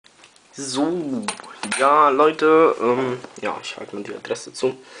So, ja Leute, ja, ich halte mal die Adresse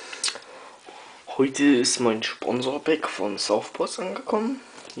zu. Heute ist mein Sponsorpack von Southboards angekommen.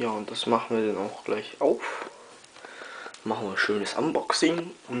 Ja, und das machen wir dann auch gleich auf. Machen wir ein schönes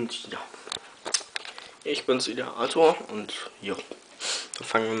Unboxing und ja. Ich bin's wieder, Arthur, und ja, dann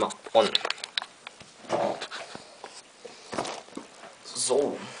fangen wir mal an.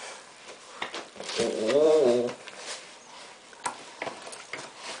 So. Oh.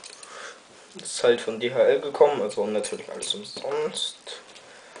 Das ist halt von DHL gekommen, also natürlich alles umsonst.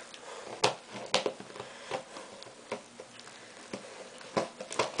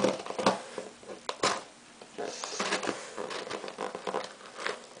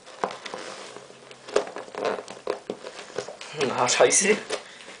 Na, scheiße.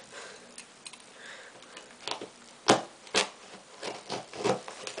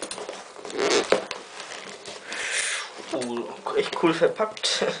 Oh, echt cool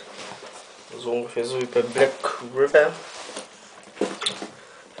verpackt. So ungefähr so wie bei Black River.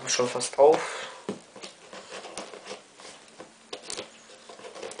 Ich habe schon fast auf.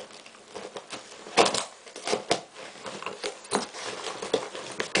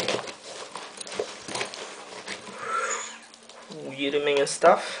 Jede Menge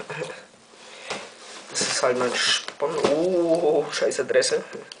Stuff. Das ist halt mein Oh, scheiß Adresse.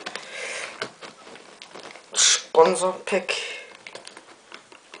 Sponsorpack.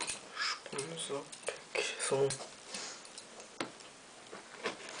 So.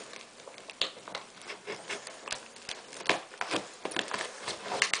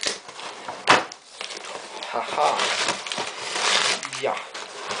 Haha. Ja.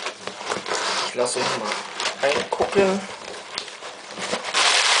 Ich lasse euch mal reingucken.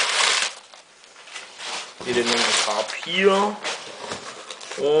 Jede Menge Papier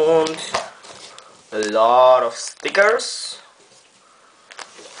und a lot of stickers.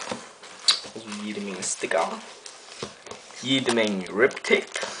 Also jede Menge Sticker, jede Menge Rip Tape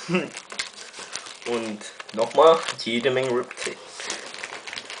und nochmal jede Menge Rip Tape.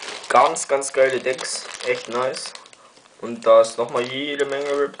 Ganz geile Decks, echt nice. Und da ist nochmal jede Menge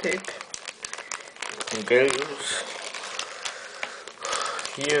Rip Tape. Und Geld.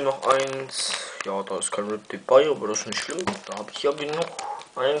 Hier noch eins. Ja, da ist kein Rip Tape bei, aber das ist nicht schlimm. Da habe ich ja genug.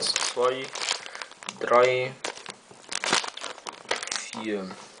 1, 2, 3,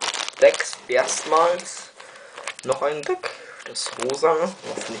 4 Decks. Erstmals noch ein Deck. Das rosa.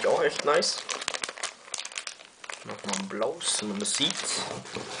 Das finde ich auch echt nice. Nochmal ein blaues, man das sieht.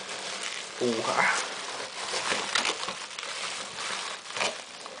 Oha.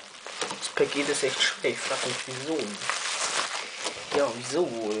 Das Paket ist echt schwer. Ich frage mich wieso. Ja, wieso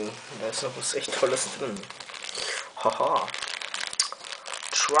wohl? Da ist noch was echt Tolles drin. Haha.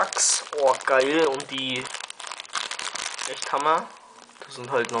 Trucks, oh geil, und die echt Hammer. Das sind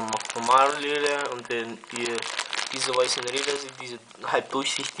halt noch normale Räder und diese weißen Räder sind diese halb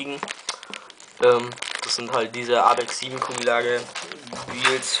durchsichtigen. Das sind halt diese ABEX 7 Kugellager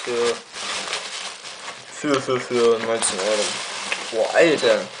Wheels für 19 Euro. Boah,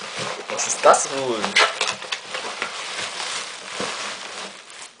 Alter, was ist das wohl?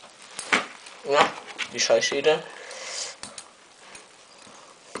 Ja, die Scheißschäde.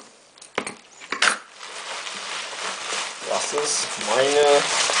 Das ist meine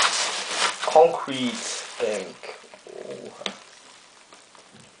Concrete Bank. Oha.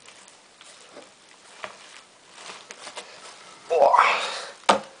 Boah.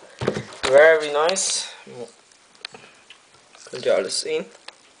 Very nice. Könnt ihr alles sehen.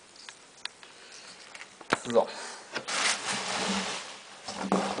 So.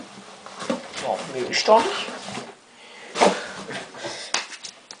 Ja, mehr ist da nicht.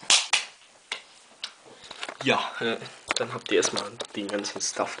 Ja, dann habt ihr erstmal den ganzen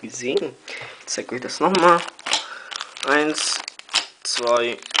Stuff gesehen. Ich zeige euch das nochmal. 1,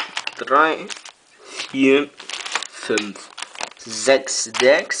 2, 3, 4, 5, 6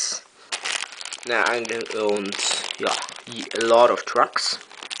 Decks. Und ja, a lot of trucks.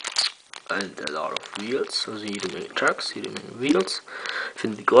 And a lot of wheels. Also jede Menge Trucks, jede Menge Wheels. Ich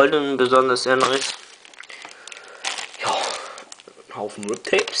finde die goldenen besonders sehr nice. Ja, ein Haufen Rip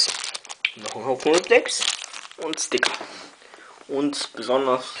Tapes. Noch ein Haufen Rip Tapes. Und Sticker. Und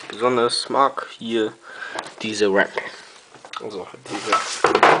besonders mag hier diese Ramp. Also diese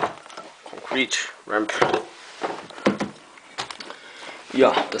Concrete Ramp.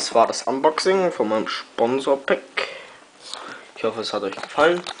 Ja, das war das Unboxing von meinem Sponsor-Pack. Ich hoffe, es hat euch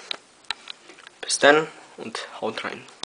gefallen. Bis dann und haut rein.